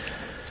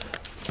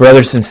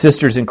Brothers and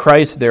sisters in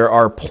Christ, there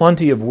are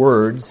plenty of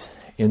words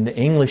in the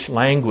English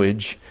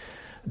language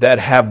that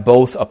have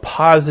both a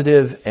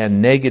positive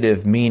and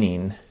negative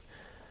meaning.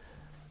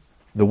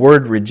 The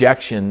word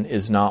rejection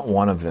is not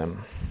one of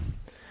them.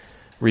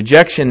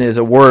 Rejection is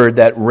a word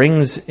that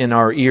rings in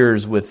our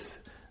ears with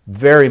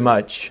very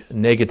much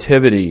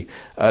negativity.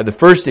 The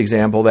first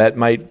example that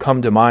might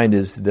come to mind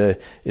is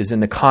in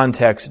the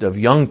context of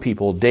young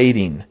people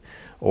dating,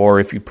 or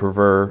if you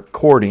prefer,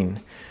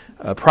 courting.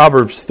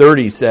 Proverbs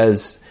 30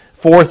 says,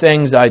 "Four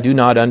things I do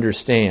not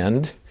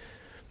understand: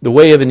 the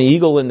way of an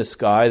eagle in the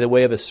sky, the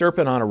way of a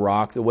serpent on a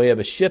rock, the way of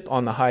a ship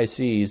on the high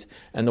seas,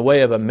 and the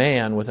way of a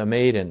man with a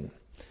maiden."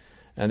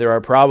 And there are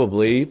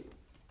probably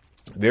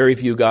very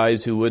few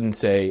guys who wouldn't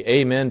say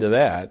amen to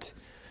that,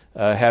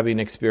 having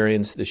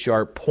experienced the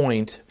sharp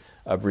point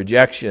of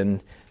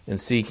rejection in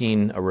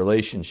seeking a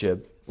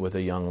relationship with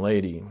a young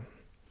lady.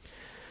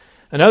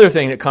 Another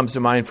thing that comes to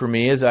mind for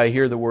me as I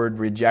hear the word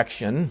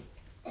rejection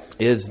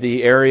is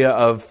the area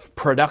of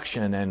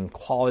production and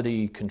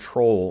quality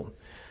control.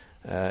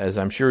 As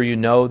I'm sure you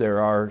know,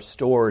 there are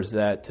stores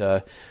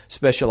that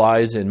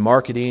specialize in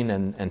marketing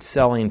and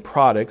selling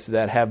products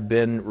that have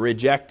been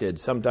rejected.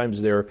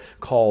 Sometimes they're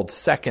called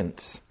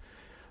seconds.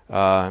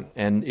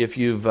 And if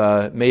you've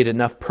made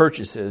enough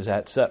purchases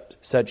at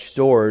such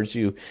stores,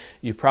 you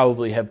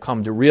probably have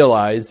come to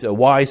realize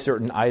why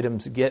certain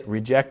items get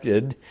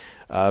rejected,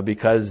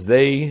 because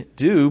they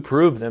do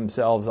prove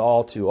themselves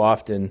all too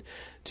often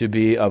to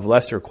be of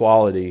lesser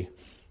quality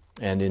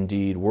and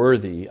indeed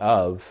worthy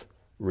of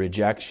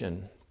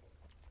rejection.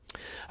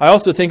 I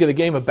also think of the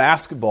game of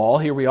basketball.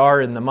 Here we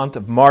are in the month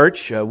of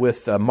March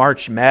with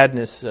March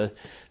Madness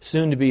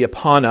soon to be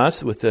upon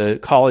us with the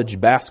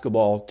college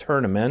basketball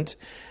tournament.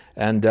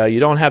 And you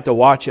don't have to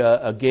watch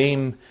a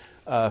game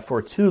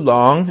for too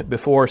long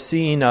before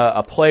seeing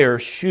a player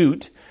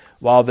shoot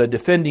while the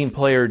defending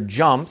player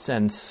jumps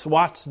and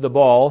swats the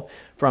ball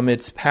from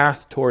its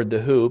path toward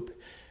the hoop,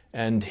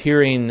 and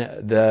hearing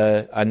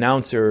the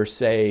announcer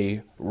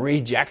say,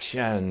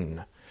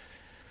 "Rejection."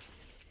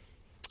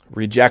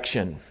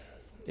 Rejection.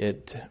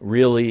 It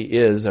really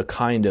is a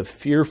kind of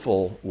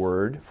fearful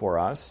word for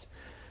us,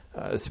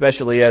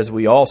 especially as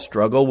we all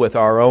struggle with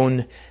our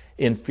own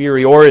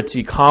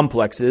inferiority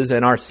complexes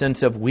and our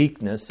sense of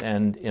weakness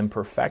and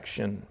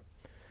imperfection.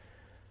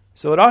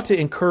 So it ought to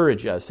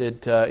encourage us.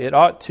 It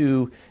ought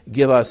to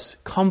give us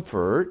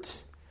comfort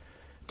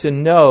to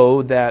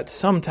know that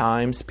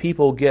sometimes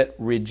people get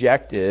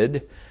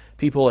rejected,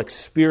 people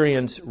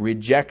experience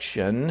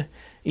rejection,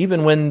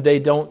 even when they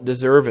don't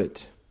deserve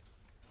it.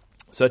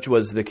 Such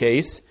was the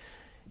case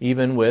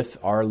even with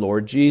our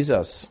Lord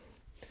Jesus.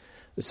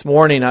 This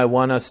morning I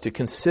want us to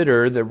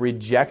consider the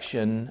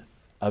rejection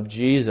of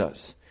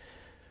Jesus.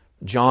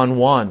 John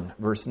 1,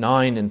 verse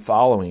 9 and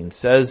following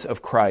says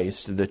of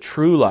Christ, "The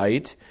true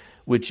light,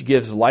 which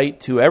gives light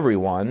to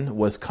everyone,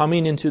 was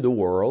coming into the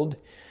world.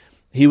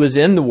 He was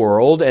in the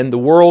world, and the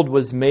world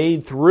was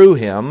made through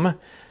him,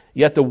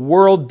 yet the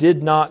world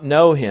did not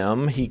know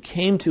him. He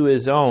came to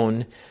his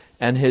own,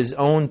 and his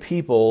own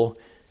people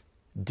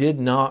did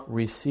not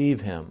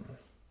receive him."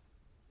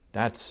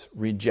 That's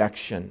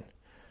rejection.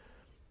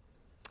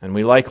 And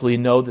we likely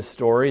know the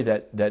story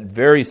that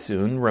very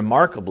soon,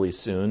 remarkably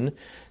soon,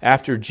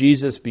 after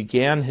Jesus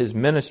began his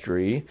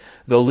ministry,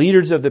 the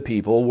leaders of the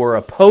people were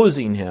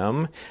opposing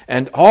him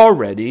and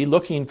already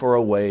looking for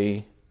a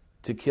way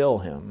to kill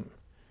him.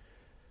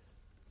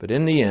 But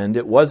in the end,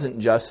 it wasn't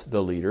just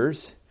the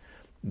leaders,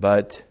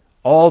 but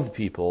all the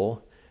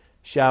people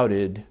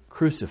shouted,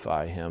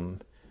 "Crucify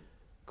him,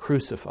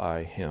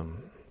 crucify him."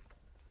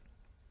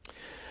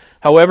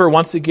 However,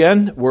 once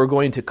again, we're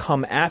going to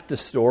come at the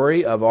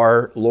story of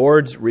our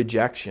Lord's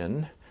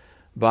rejection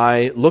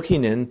by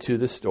looking into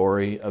the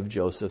story of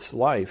Joseph's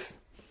life.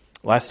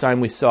 Last time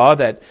we saw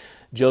that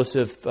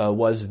Joseph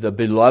was the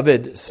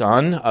beloved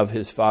son of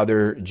his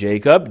father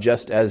Jacob,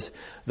 just as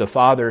the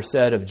father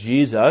said of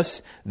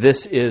Jesus,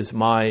 "This is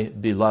my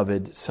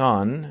beloved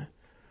son."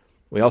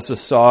 We also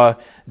saw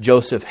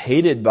Joseph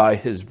hated by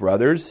his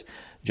brothers,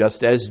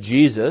 just as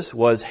Jesus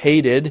was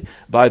hated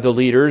by the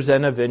leaders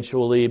and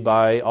eventually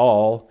by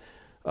all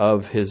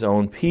of his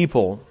own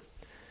people.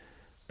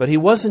 But he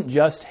wasn't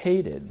just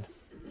hated.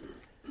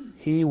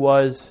 He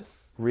was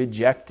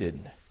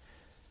rejected.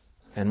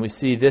 And we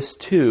see this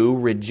too,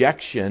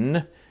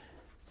 rejection,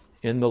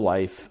 in the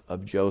life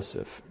of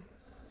Joseph.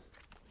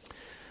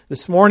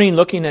 This morning,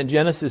 looking at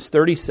Genesis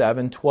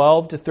 37,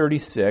 12 to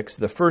 36,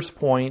 the first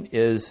point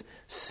is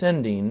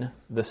sending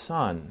the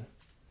Son.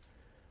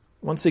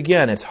 Once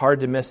again, it's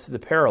hard to miss the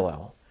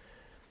parallel.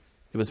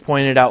 It was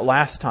pointed out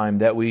last time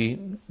that we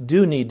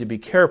do need to be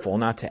careful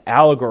not to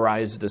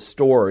allegorize the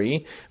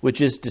story, which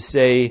is to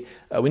say,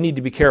 we need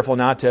to be careful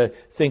not to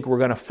think we're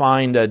going to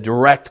find a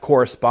direct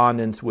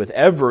correspondence with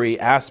every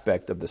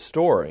aspect of the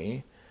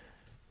story.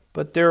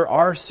 But there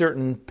are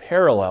certain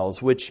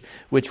parallels which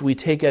we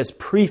take as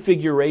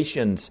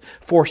prefigurations,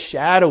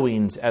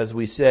 foreshadowings, as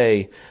we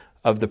say,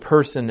 of the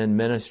person and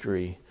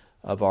ministry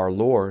of our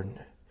Lord.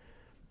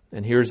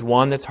 And here's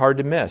one that's hard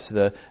to miss,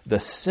 the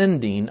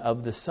sending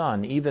of the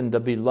Son, even the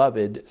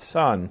beloved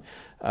Son.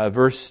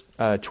 Verse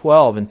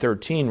 12 and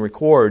 13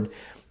 record,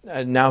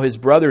 now his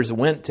brothers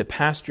went to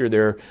pasture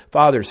their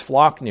father's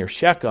flock near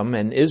Shechem,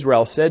 and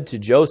Israel said to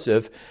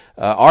Joseph,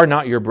 are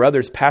not your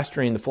brothers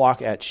pasturing the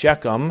flock at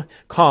Shechem?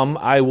 Come,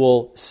 I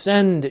will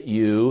send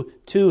you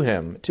to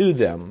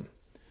them.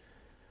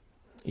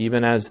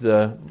 Even as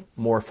the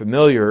more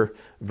familiar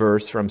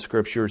verse from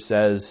Scripture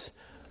says,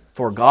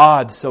 for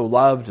God so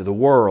loved the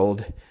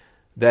world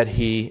that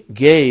he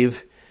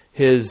gave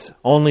his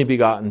only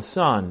begotten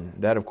Son.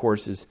 That, of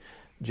course, is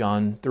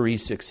John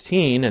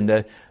 3:16. And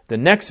the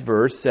next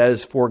verse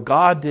says, for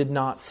God did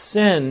not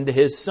send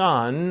his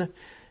Son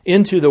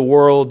into the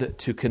world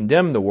to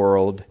condemn the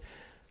world,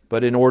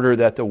 but in order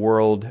that the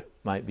world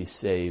might be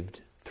saved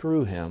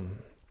through him.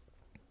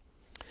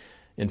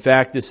 In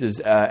fact, this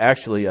is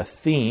actually a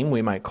theme,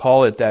 we might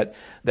call it, that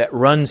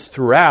runs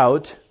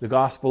throughout the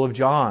Gospel of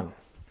John.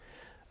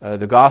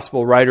 The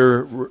Gospel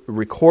writer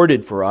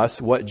recorded for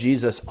us what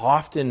Jesus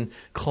often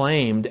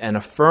claimed and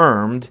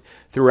affirmed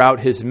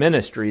throughout his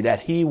ministry,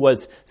 that he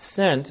was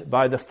sent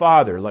by the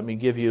Father. Let me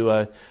give you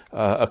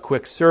a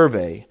quick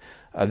survey.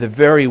 The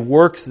very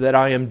works that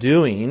I am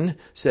doing,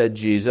 said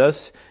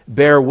Jesus,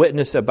 bear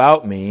witness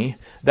about me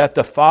that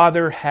the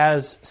Father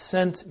has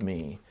sent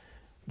me.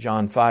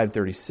 John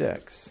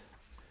 5:36.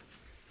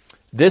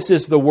 This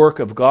is the work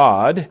of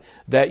God,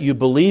 that you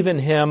believe in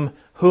him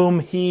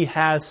whom he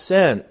has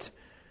sent.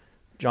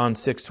 John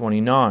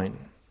 6:29.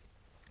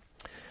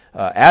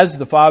 As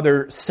the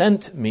Father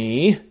sent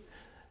me,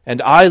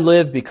 and I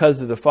live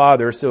because of the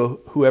Father,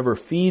 so whoever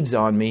feeds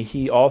on me,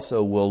 he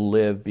also will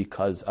live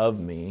because of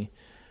me.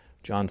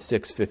 John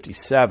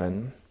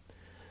 6:57.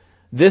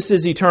 This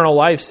is eternal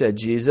life, said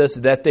Jesus,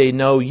 that they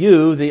know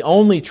you, the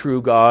only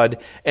true God,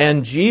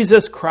 and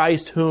Jesus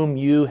Christ whom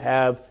you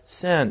have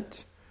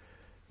sent.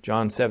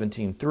 John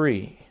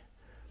 17:3.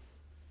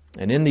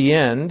 And in the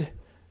end,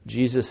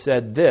 Jesus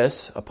said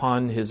this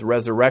upon his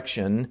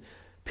resurrection,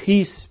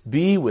 peace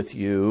be with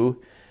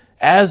you,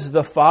 as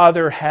the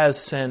Father has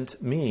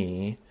sent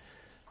me,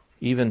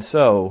 even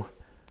so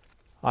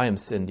I am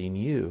sending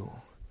you.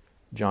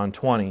 John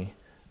 20,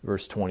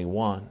 verse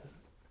 21.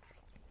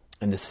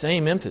 And the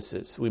same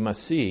emphasis we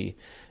must see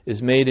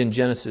is made in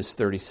Genesis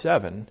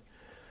 37,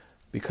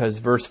 because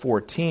verse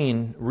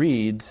 14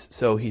 reads,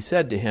 so he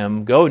said to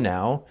him, go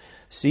now,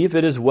 see if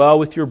it is well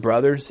with your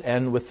brothers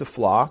and with the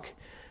flock,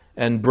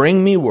 and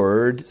bring me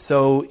word.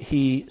 So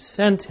he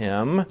sent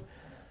him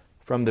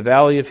from the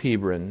valley of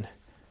Hebron,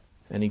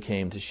 and he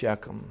came to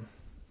Shechem.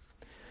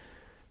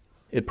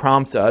 It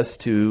prompts us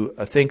to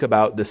think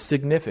about the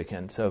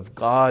significance of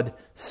God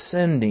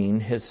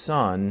sending his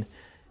Son,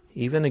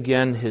 even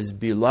again his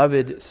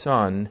beloved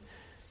Son,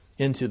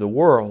 into the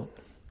world.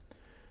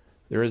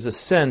 There is a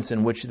sense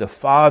in which the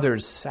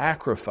Father's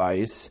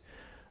sacrifice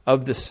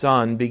of the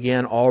Son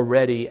began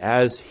already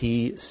as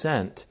he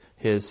sent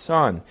his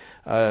Son.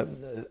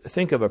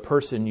 Think of a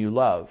person you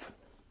love.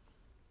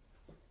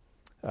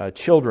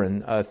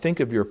 Children, think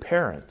of your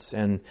parents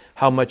and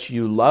how much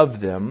you love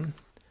them.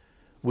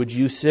 Would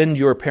you send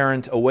your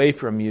parent away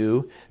from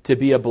you to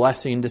be a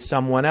blessing to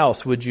someone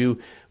else? Would you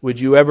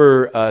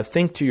ever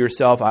think to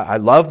yourself, I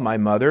love my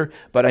mother,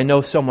 but I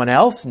know someone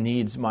else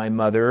needs my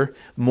mother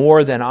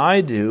more than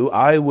I do.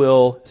 I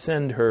will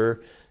send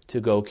her to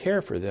go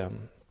care for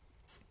them.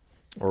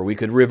 Or we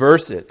could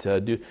reverse it.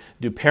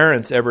 Do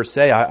parents ever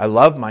say, I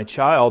love my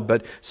child,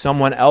 but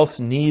someone else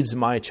needs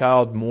my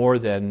child more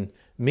than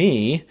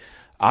me?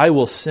 I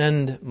will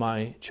send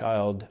my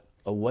child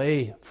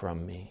away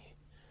from me.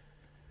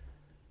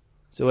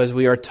 So as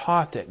we are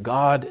taught that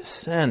God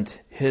sent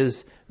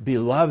his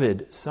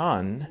beloved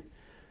Son,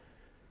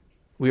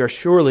 we are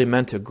surely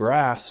meant to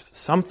grasp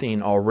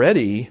something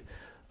already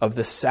of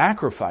the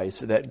sacrifice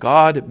that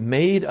God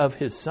made of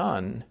his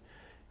Son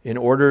in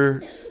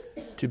order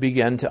to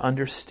begin to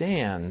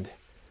understand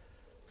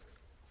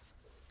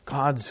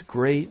God's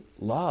great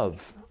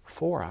love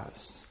for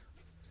us.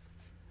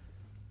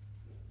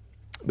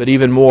 But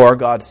even more,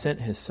 God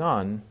sent his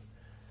Son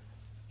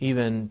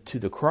even to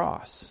the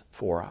cross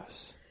for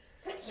us.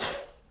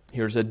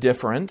 Here's a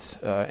difference,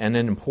 and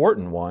an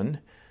important one,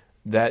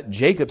 that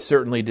Jacob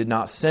certainly did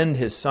not send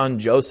his son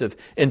Joseph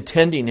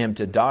intending him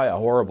to die a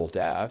horrible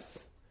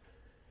death.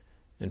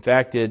 In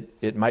fact,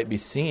 it might be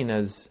seen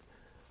as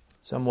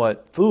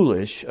somewhat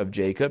foolish of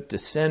Jacob to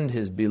send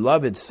his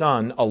beloved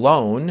son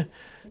alone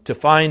to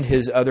find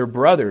his other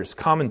brothers.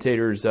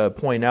 Commentators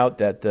point out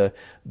that the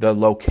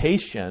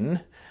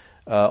location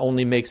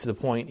only makes the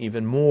point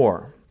even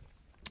more.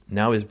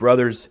 Now his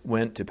brothers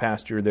went to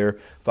pasture their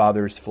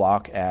father's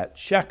flock at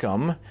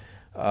Shechem.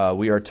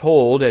 We are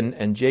told,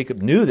 and Jacob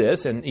knew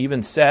this, and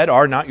even said,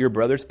 are not your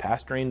brothers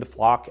pasturing the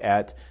flock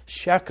at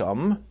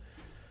Shechem?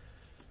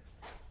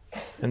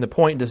 And the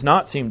point does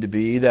not seem to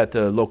be that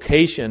the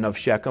location of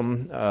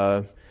Shechem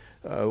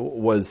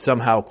was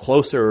somehow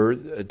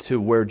closer to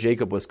where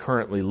Jacob was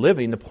currently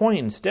living. The point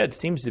instead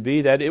seems to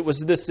be that it was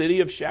the city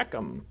of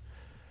Shechem.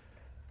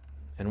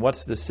 And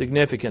what's the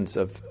significance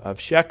of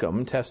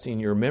Shechem? Testing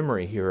your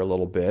memory here a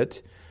little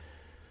bit.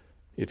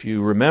 If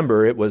you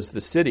remember, it was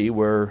the city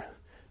where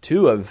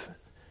two of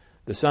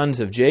the sons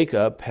of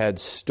Jacob had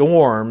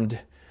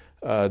stormed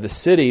the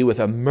city with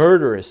a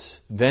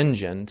murderous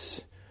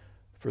vengeance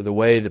for the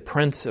way the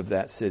prince of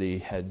that city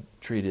had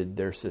treated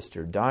their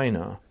sister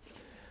Dinah.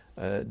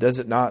 Does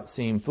it not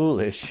seem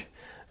foolish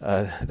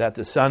that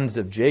the sons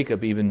of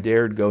Jacob even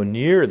dared go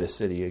near the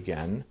city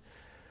again?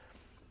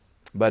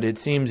 But it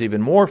seems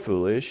even more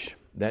foolish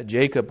that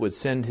Jacob would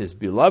send his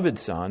beloved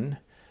son,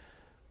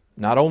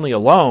 not only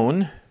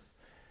alone,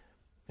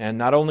 and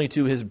not only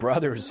to his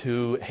brothers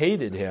who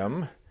hated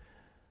him,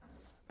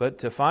 but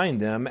to find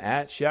them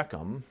at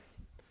Shechem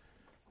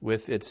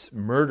with its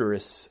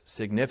murderous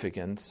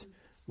significance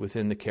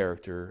within the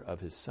character of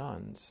his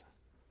sons.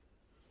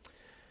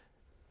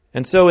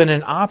 And so in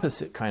an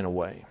opposite kind of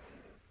way,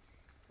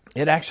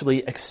 it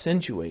actually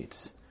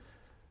accentuates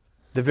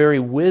the very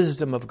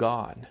wisdom of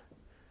God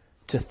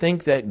to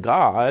think that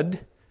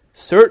God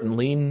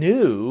certainly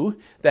knew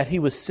that he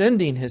was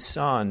sending his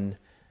son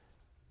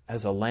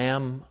as a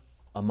lamb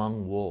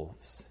among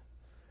wolves.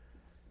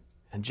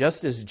 And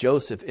just as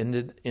Joseph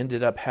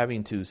ended up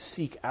having to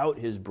seek out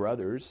his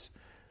brothers,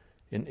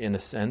 in a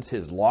sense,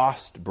 his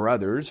lost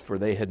brothers, for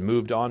they had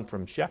moved on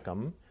from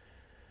Shechem,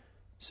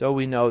 so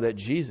we know that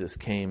Jesus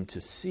came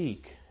to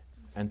seek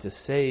and to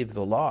save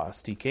the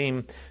lost. He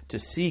came to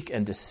seek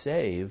and to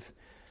save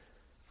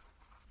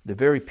the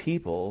very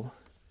people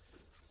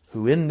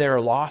who in their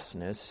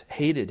lostness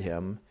hated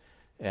him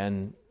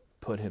and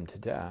put him to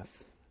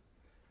death.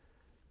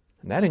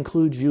 And that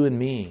includes you and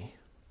me.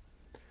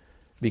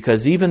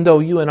 Because even though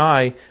you and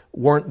I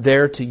weren't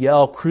there to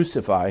yell,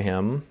 "Crucify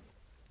him,"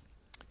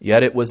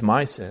 yet it was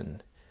my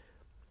sin.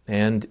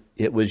 And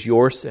it was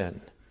your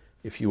sin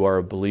if you are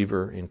a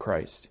believer in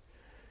Christ.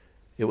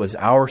 It was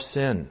our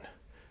sin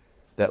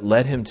that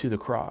led him to the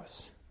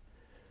cross,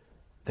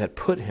 that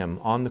put him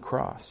on the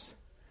cross.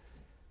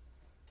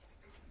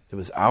 It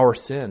was our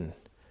sin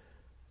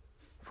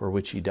for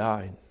which he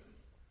died.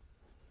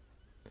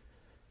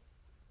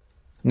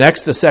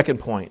 Next, the second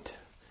point,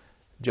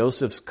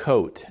 Joseph's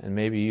coat. And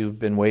maybe you've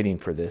been waiting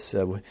for this.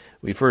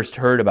 We first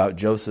heard about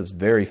Joseph's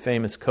very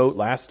famous coat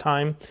last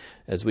time,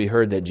 as we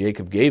heard that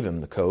Jacob gave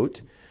him the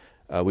coat.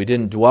 We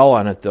didn't dwell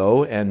on it,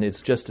 though, and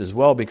it's just as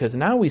well, because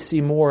now we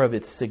see more of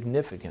its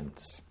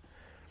significance.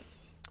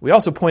 We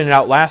also pointed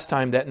out last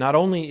time that not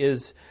only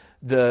is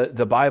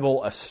the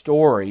Bible a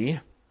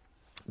story,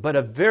 but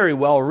a very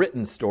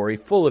well-written story,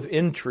 full of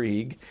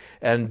intrigue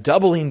and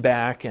doubling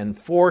back and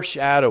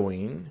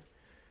foreshadowing.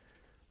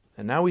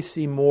 And now we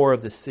see more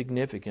of the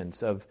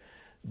significance of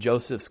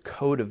Joseph's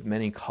coat of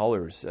many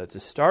colors. To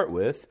start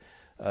with,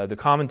 the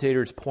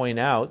commentators point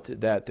out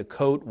that the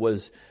coat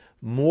was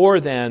more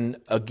than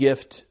a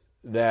gift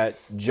that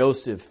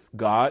Joseph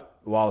got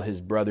while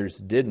his brothers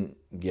didn't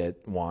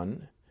get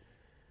one.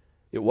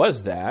 It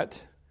was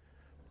that,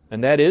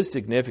 and that is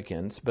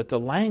significance, but the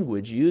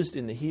language used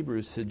in the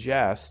Hebrew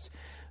suggests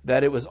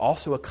that it was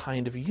also a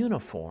kind of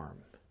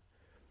uniform.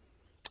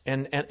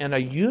 And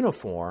a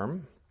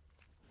uniform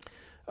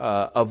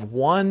of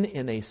one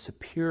in a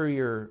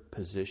superior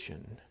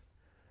position.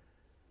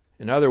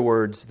 In other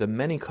words, the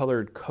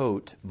many-colored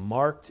coat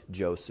marked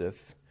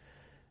Joseph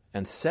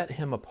and set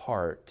him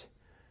apart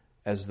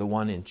as the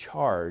one in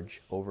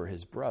charge over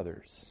his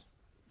brothers.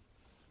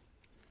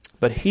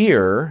 But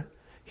here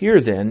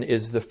then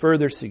is the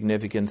further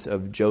significance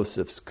of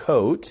Joseph's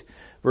coat.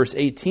 Verse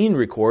 18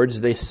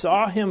 records, "They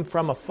saw him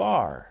from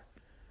afar,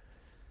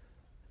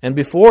 and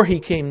before he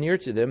came near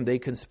to them, they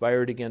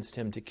conspired against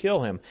him to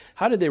kill him."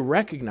 How did they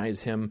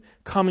recognize him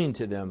coming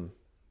to them?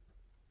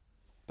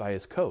 By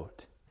his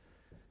coat.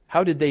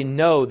 How did they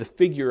know the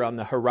figure on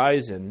the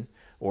horizon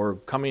or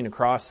coming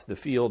across the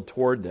field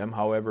toward them,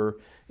 however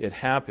it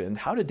happened?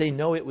 How did they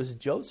know it was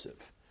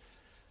Joseph?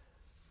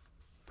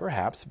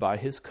 Perhaps by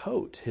his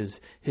coat,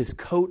 his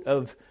coat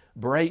of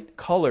bright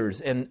colors.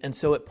 And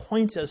so it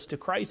points us to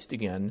Christ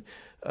again,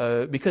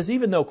 because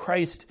even though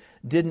Christ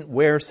didn't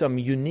wear some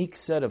unique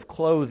set of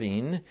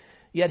clothing,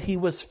 yet he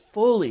was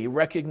fully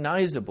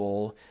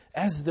recognizable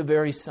as the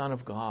very Son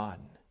of God.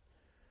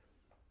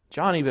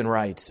 John even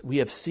writes, "We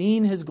have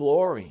seen his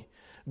glory,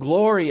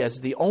 glory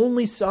as the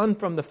only Son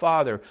from the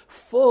Father,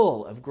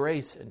 full of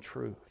grace and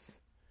truth."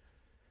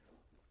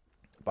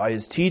 By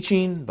his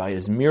teaching, by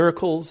his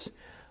miracles,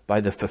 by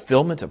the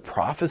fulfillment of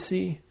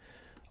prophecy,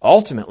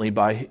 ultimately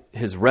by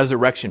his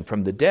resurrection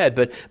from the dead.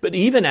 But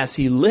even as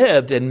he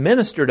lived and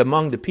ministered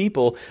among the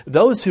people,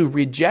 those who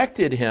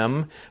rejected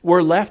him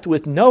were left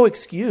with no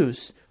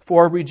excuse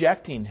for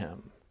rejecting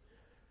him.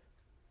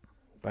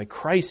 By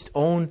Christ's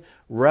own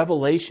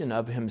revelation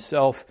of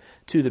himself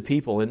to the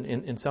people.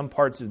 In some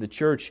parts of the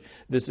church,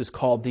 this is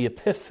called the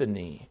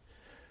Epiphany.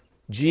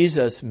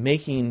 Jesus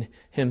making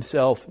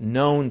himself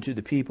known to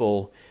the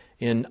people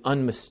in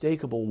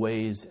unmistakable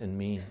ways and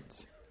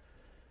means.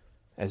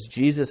 As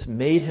Jesus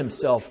made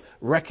himself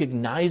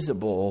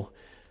recognizable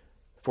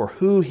for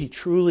who he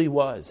truly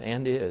was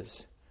and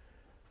is,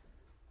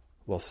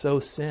 well, so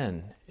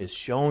sin is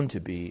shown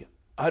to be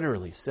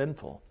utterly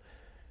sinful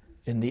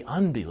in the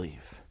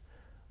unbelief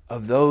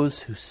of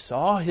those who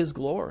saw his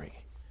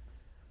glory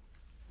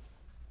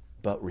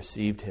but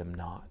received him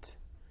not.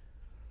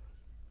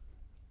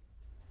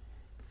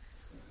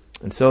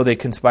 And so they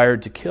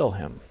conspired to kill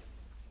him.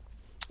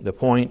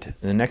 The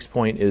next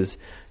point is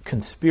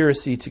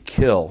conspiracy to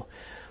kill.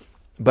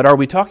 But are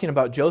we talking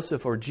about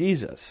Joseph or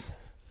Jesus?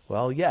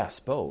 Well, yes,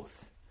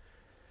 both.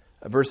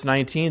 Verse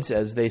 19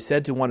 says, they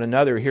said to one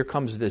another, here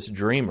comes this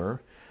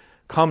dreamer.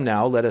 Come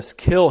now, let us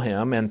kill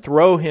him and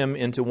throw him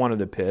into one of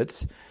the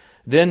pits.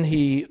 Then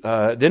we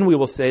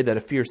will say that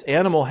a fierce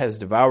animal has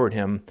devoured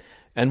him,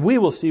 and we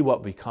will see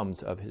what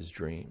becomes of his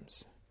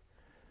dreams.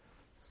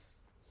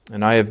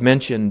 And I have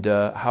mentioned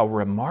how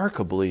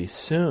remarkably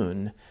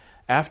soon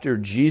after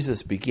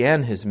Jesus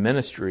began his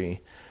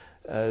ministry,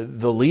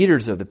 the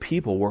leaders of the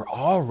people were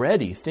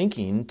already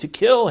thinking to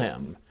kill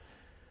him.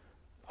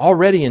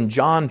 Already in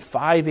John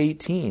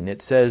 5:18,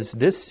 it says,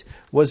 this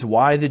was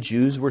why the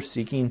Jews were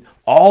seeking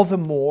all the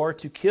more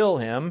to kill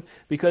him,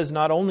 because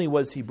not only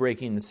was he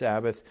breaking the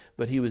Sabbath,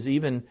 but he was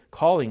even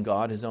calling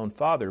God his own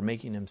Father,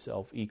 making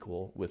himself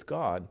equal with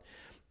God.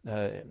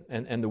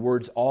 And the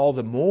words all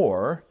the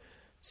more,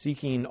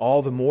 seeking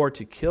all the more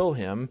to kill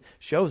him,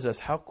 shows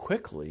us how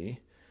quickly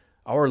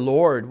our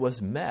Lord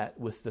was met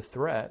with the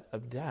threat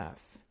of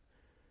death.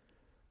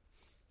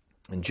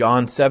 And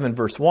John 7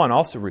 verse 1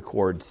 also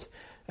records,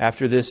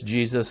 after this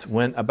Jesus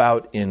went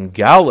about in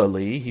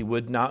Galilee. He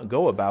would not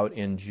go about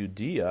in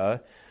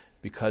Judea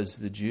because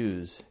the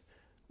Jews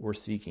were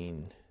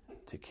seeking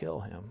to kill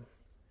him.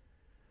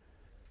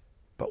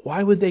 But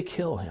why would they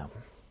kill him?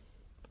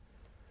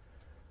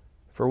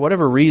 For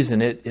whatever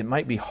reason, it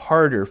might be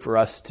harder for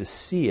us to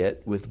see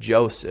it with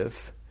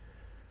Joseph,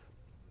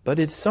 but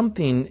it's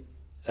something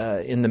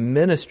in the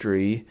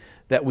ministry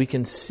that we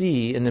can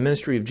see, in the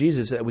ministry of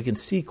Jesus, that we can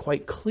see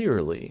quite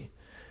clearly.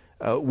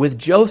 With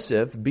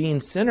Joseph,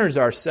 being sinners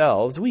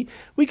ourselves, we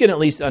can at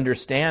least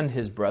understand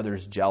his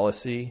brother's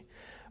jealousy.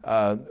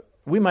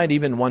 We might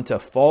even want to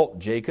fault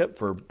Jacob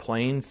for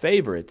playing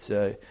favorites.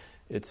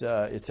 It's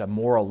a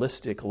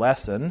moralistic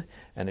lesson,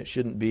 and it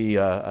shouldn't be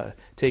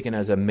taken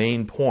as a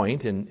main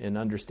point in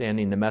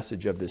understanding the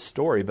message of this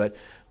story. But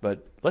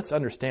let's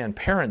understand,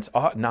 parents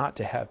ought not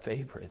to have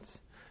favorites.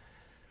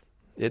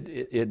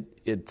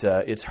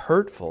 It's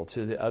hurtful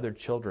to the other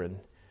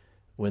children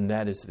when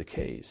that is the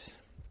case.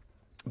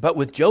 But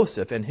with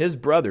Joseph and his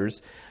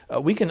brothers,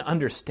 we can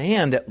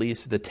understand at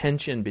least the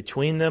tension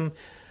between them.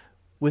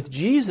 With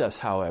Jesus,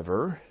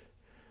 however,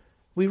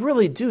 we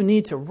really do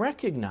need to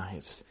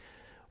recognize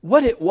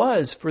what it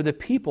was for the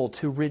people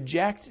to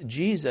reject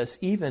Jesus,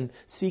 even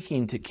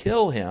seeking to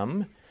kill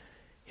him.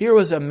 Here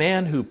was a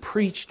man who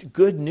preached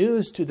good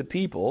news to the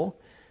people.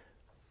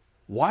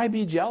 Why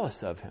be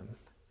jealous of him?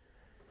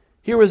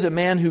 Here was a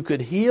man who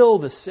could heal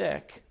the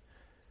sick.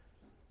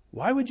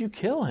 Why would you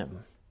kill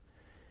him?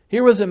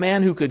 Here was a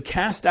man who could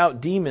cast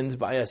out demons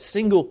by a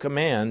single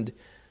command.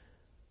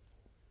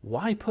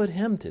 Why put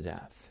him to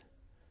death?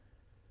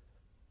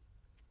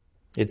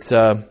 It's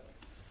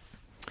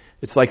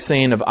like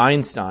saying of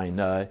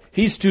Einstein,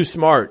 he's too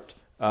smart,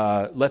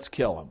 let's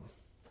kill him.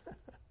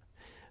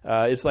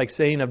 It's like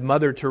saying of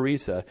Mother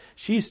Teresa,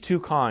 she's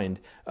too kind,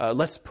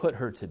 let's put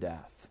her to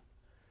death.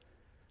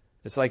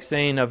 It's like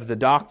saying of the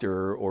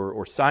doctor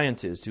or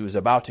scientist who is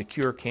about to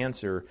cure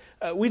cancer,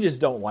 we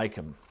just don't like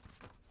him.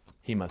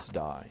 He must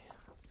die.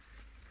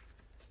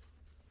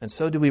 And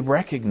so do we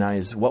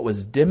recognize what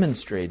was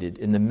demonstrated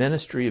in the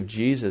ministry of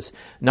Jesus,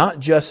 not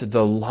just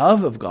the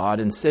love of God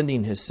in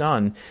sending his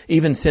Son,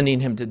 even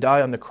sending him to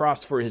die on the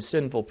cross for his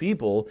sinful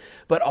people,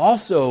 but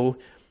also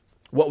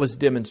what was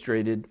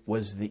demonstrated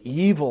was the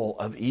evil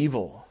of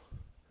evil,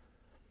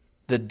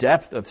 the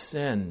depth of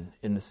sin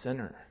in the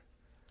sinner,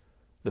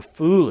 the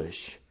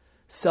foolish,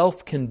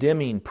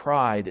 self-condemning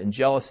pride and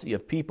jealousy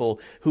of people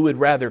who would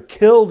rather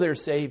kill their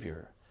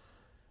Savior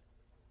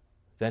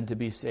than to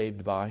be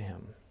saved by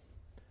him.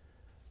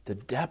 The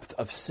depth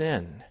of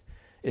sin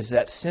is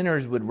that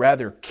sinners would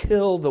rather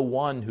kill the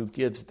one who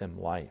gives them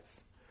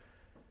life,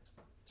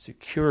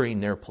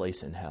 securing their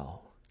place in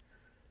hell,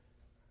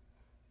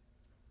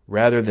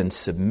 rather than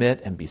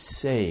submit and be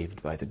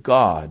saved by the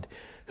God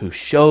who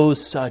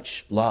shows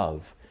such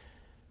love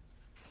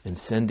in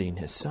sending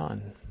his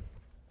Son.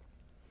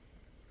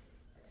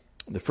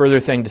 The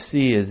further thing to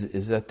see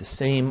is that the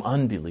same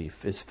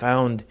unbelief is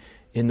found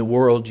in the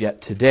world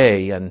yet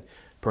today, and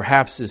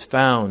perhaps is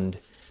found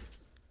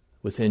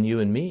within you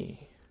and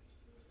me.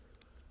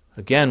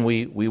 Again,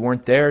 we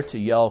weren't there to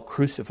yell,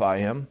 crucify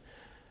him,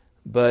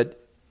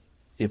 but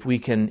if we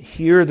can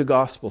hear the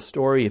gospel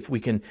story, if we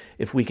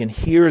can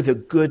hear the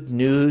good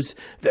news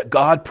that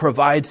God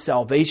provides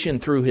salvation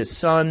through his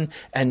Son,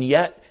 and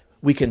yet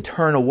we can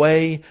turn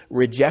away,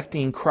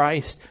 rejecting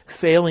Christ,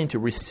 failing to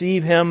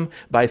receive him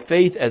by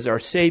faith as our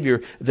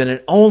Savior, then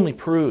it only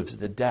proves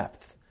the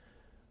depth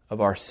of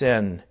our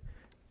sin,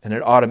 and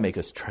it ought to make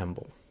us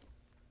tremble.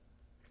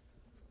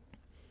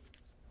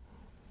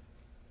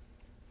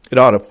 It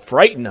ought to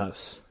frighten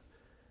us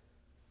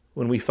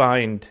when we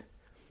find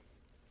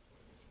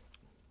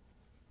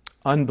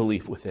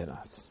unbelief within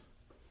us.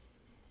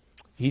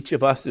 Each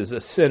of us is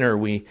a sinner.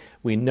 We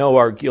know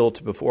our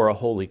guilt before a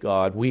holy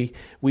God. We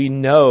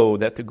know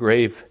that the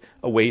grave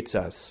awaits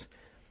us.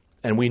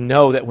 And we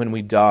know that when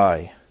we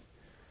die,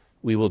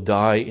 we will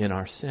die in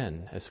our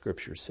sin, as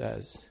Scripture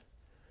says.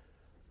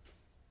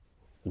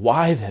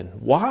 Why then?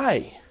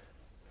 Why?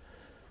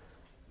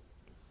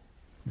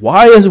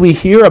 Why, as we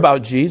hear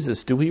about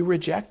Jesus, do we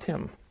reject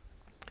him?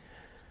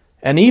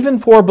 And even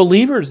for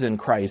believers in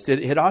Christ,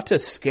 it ought to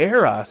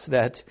scare us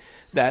that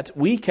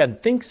we can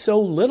think so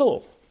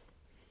little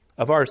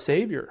of our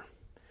Savior,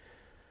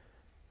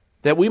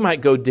 that we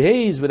might go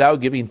days without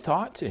giving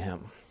thought to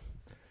him,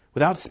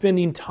 without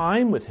spending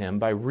time with him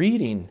by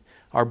reading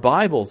our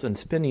Bibles and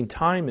spending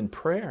time in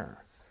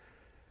prayer.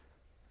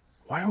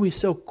 Why are we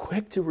so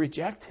quick to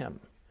reject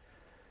him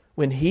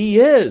when he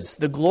is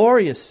the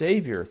glorious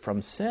Savior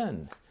from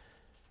sin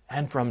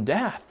and from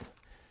death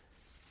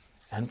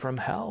and from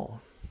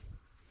hell?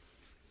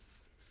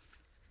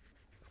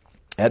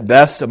 At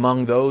best,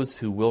 among those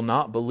who will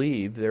not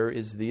believe, there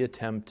is the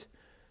attempt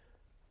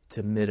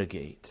to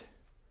mitigate.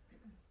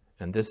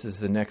 And this is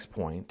the next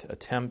point,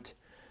 attempt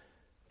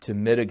to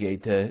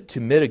mitigate. To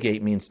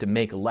mitigate means to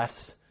make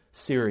less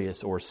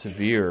serious or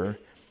severe.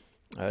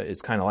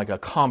 It's kind of like a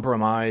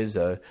compromise,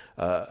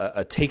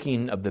 a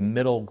taking of the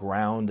middle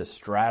ground, a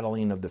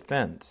straddling of the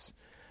fence.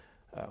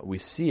 We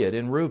see it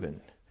in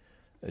Reuben,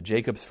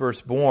 Jacob's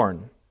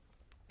firstborn.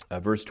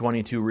 Verse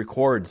 22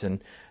 records,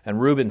 and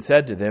Reuben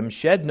said to them,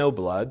 "Shed no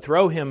blood,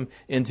 throw him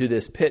into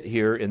this pit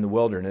here in the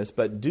wilderness,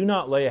 but do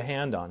not lay a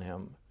hand on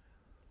him."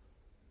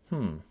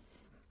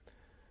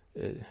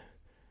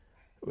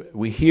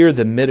 We hear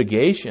the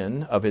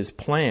mitigation of his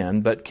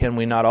plan, but can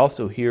we not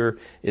also hear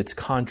its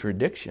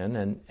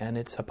contradiction and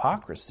its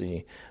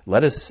hypocrisy?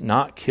 Let us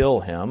not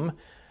kill him.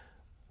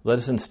 Let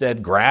us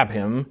instead grab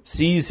him,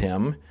 seize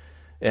him,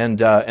 and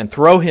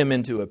throw him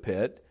into a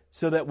pit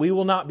so that we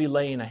will not be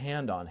laying a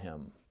hand on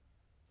him.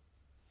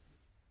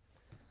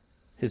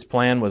 His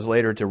plan was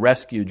later to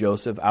rescue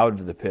Joseph out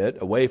of the pit,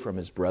 away from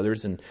his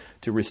brothers, and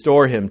to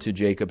restore him to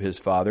Jacob his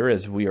father,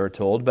 as we are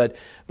told. But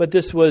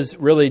this was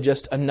really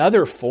just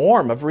another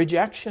form of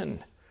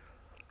rejection.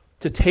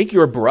 To take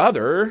your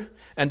brother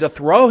and to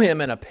throw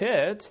him in a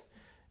pit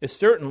is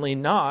certainly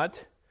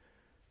not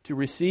to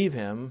receive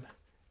him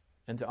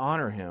and to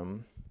honor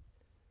him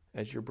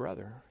as your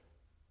brother.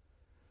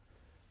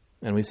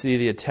 And we see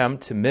the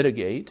attempt to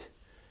mitigate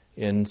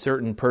in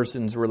certain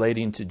persons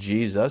relating to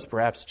Jesus.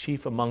 Perhaps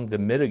chief among the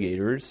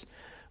mitigators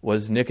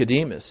was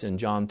Nicodemus in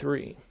John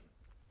 3,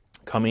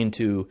 coming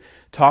to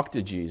talk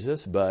to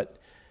Jesus, but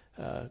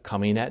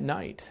coming at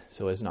night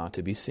so as not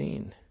to be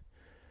seen.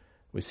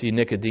 We see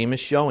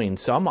Nicodemus showing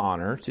some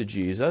honor to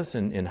Jesus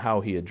in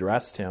how he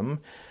addressed him,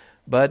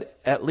 but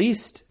at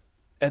least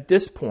at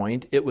this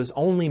point it was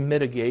only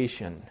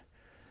mitigation,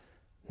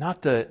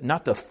 not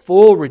the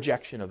full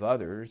rejection of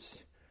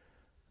others,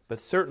 but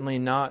certainly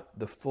not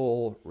the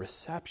full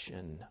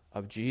reception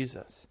of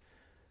Jesus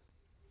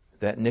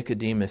that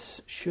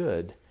Nicodemus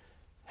should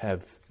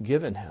have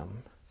given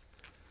him.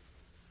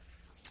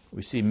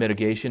 We see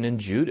mitigation in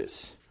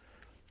Judas,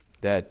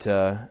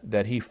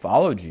 that he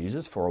followed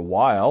Jesus for a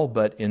while,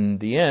 but in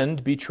the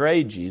end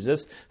betrayed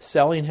Jesus,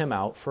 selling him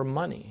out for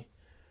money.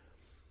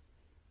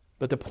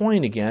 But the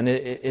point again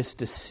is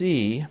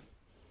to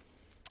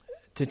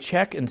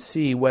check and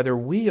see whether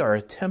we are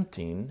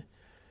attempting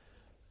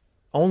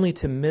only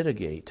to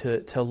mitigate,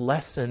 to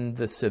lessen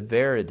the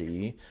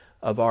severity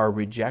of our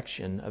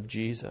rejection of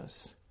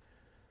Jesus.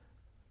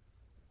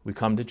 We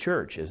come to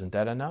church, isn't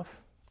that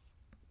enough?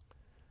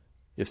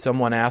 If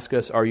someone asks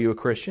us, "Are you a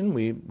Christian?"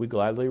 we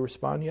gladly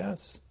respond,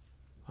 "Yes,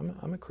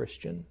 I'm a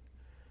Christian."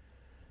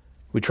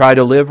 We try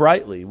to live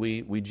rightly.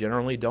 We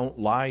generally don't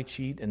lie,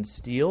 cheat, and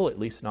steal, at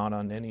least not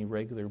on any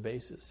regular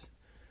basis.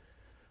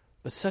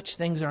 But such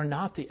things are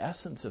not the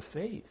essence of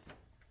faith.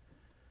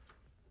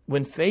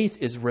 When faith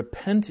is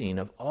repenting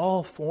of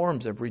all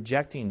forms of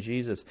rejecting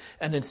Jesus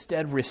and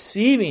instead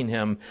receiving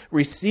him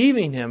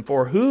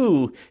for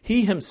who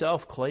he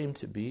himself claimed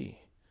to be,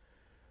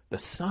 the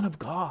Son of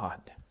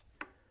God,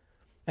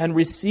 and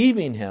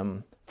receiving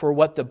him for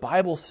what the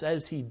Bible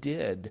says he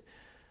did,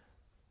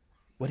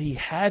 what he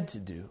had to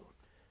do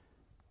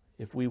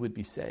if we would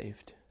be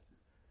saved.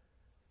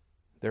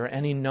 There are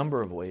any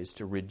number of ways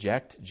to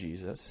reject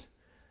Jesus.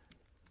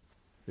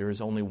 There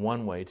is only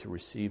one way to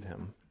receive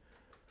him: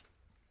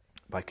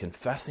 by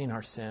confessing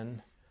our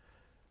sin,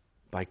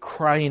 by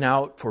crying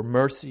out for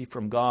mercy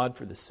from God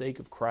for the sake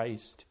of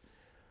Christ,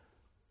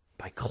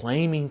 by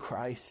claiming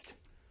Christ,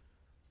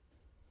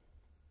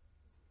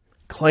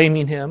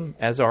 claiming him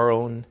as our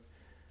own,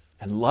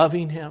 and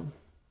loving him,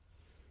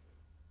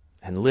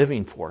 and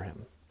living for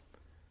him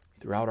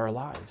throughout our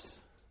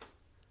lives.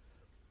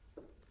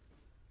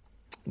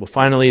 Well,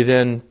 finally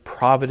then,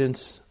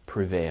 providence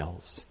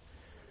prevails.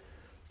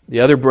 The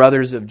other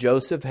brothers of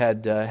Joseph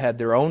had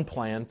their own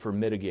plan for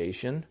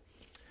mitigation.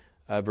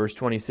 Verse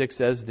 26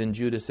 says, "Then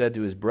Judah said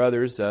to his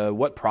brothers,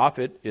 'What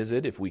profit is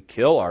it if we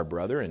kill our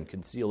brother and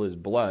conceal his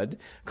blood?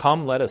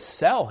 Come, let us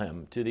sell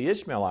him to the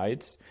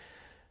Ishmaelites,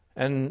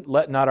 And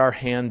let not our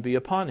hand be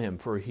upon him,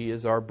 for he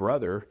is our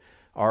brother,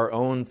 our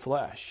own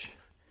flesh.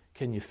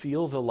 Can you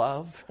feel the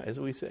love, as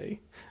we say?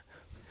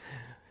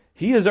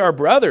 He is our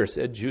brother,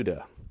 said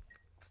Judah.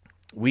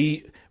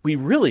 We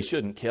really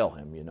shouldn't kill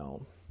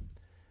him,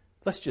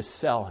 Let's just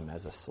sell him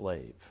as a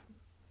slave.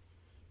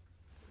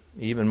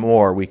 Even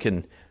more, we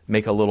can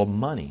make a little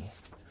money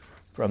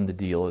from the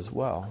deal as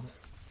well.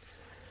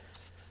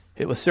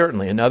 It was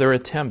certainly another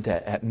attempt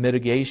at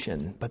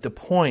mitigation, but the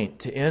point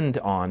to end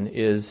on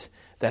is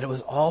that it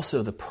was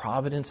also the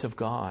providence of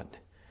God.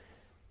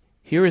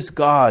 Here is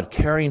God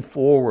carrying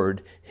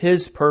forward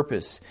his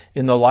purpose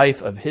in the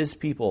life of his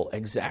people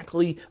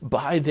exactly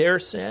by their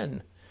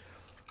sin.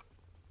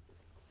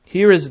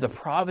 Here is the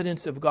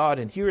providence of God,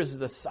 and here is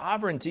the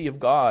sovereignty of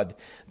God,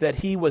 that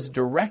he was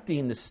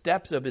directing the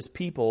steps of his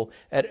people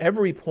at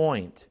every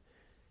point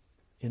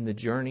in the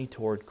journey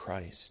toward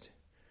Christ.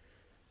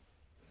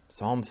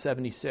 Psalm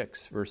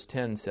 76, verse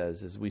 10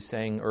 says, as we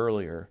sang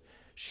earlier,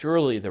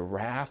 surely the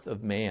wrath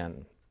of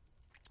man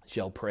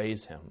shall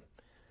praise him.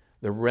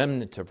 The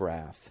remnant of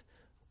wrath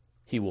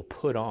he will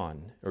put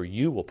on, or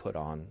you will put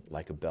on,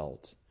 like a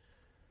belt.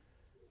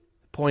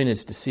 The point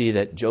is to see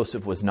that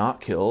Joseph was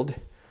not killed.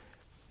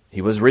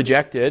 He was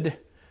rejected,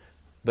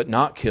 but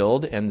not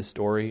killed, and the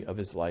story of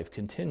his life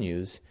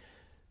continues.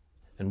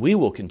 And we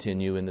will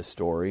continue in the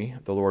story,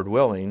 the Lord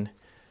willing,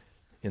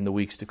 in the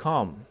weeks to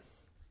come.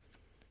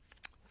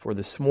 For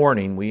this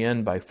morning, we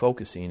end by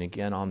focusing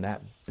again on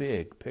that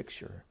big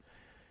picture.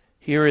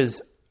 Here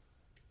is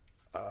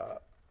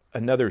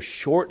another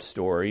short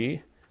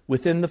story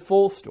within the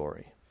full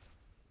story.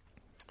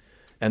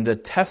 And the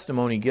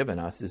testimony given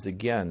us is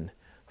again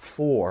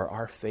for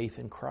our faith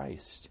in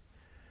Christ.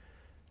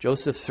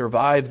 Joseph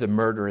survived the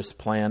murderous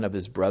plan of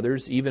his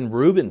brothers. Even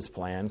Reuben's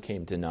plan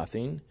came to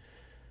nothing.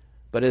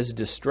 But as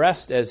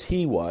distressed as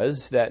he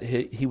was that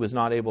he was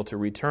not able to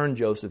return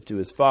Joseph to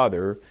his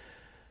father,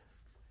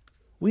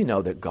 we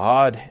know that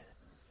God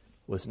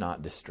was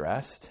not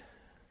distressed.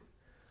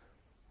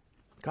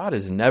 God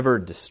is never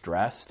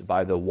distressed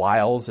by the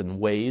wiles and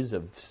ways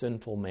of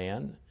sinful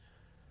man.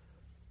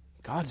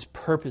 God's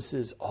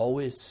purposes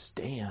always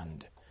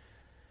stand.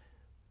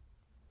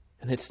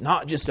 And it's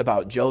not just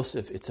about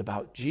Joseph, it's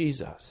about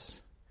Jesus.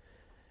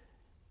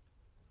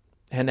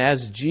 And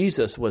as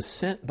Jesus was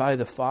sent by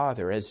the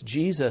Father, as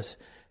Jesus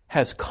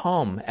has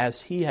come,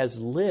 as he has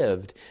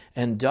lived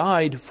and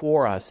died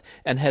for us,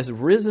 and has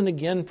risen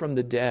again from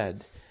the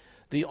dead,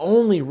 the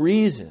only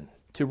reason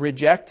to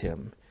reject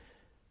him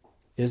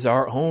is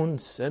our own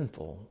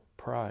sinful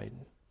pride.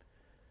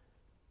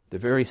 The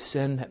very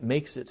sin that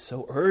makes it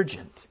so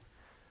urgent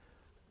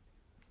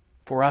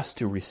for us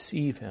to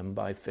receive him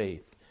by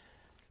faith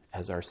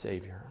as our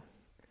Savior.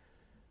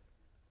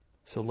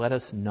 So let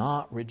us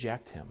not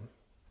reject him.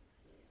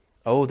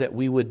 Oh, that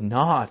we would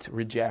not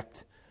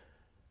reject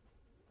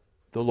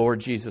the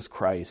Lord Jesus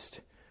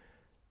Christ,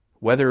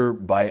 whether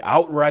by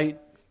outright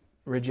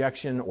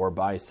rejection or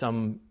by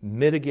some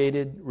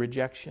mitigated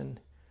rejection.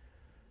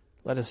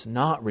 Let us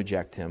not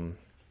reject him.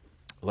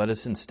 Let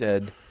us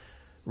instead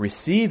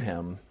receive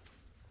him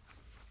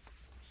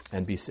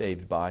and be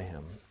saved by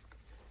him.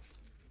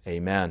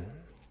 Amen.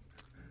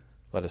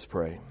 Let us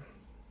pray.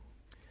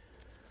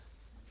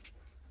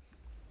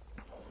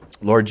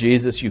 Lord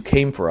Jesus, you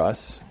came for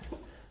us,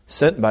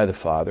 sent by the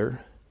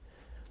Father,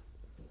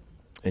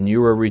 and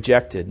you were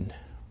rejected.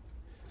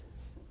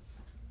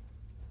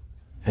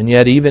 And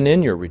yet, even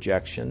in your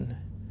rejection,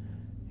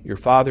 your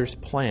Father's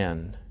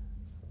plan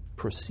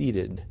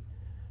proceeded.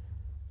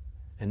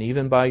 And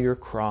even by your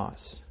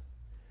cross,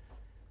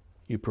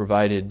 you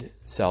provided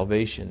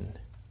salvation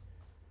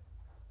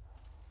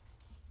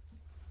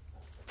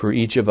for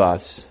each of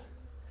us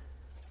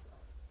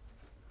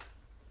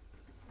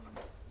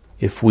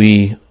if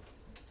we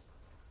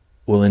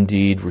will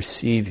indeed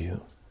receive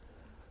you.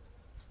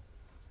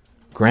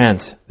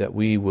 Grant that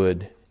we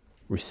would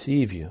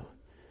receive you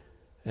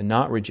and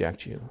not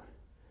reject you,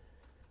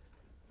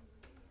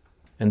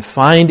 and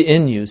find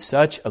in you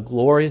such a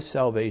glorious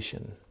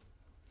salvation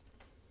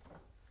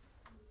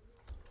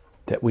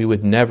that we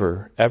would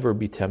never, ever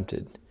be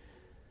tempted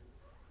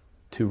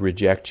to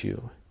reject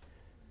you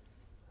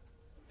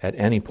at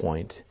any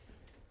point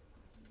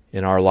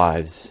in our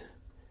lives,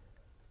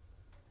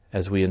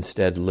 as we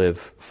instead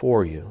live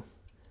for you,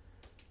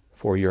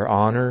 for your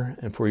honor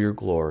and for your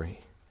glory,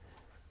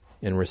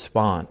 in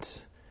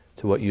response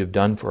to what you have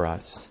done for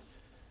us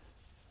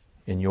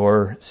in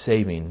your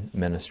saving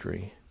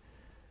ministry.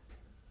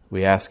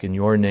 We ask in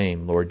your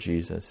name, Lord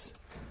Jesus.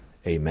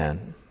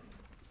 Amen.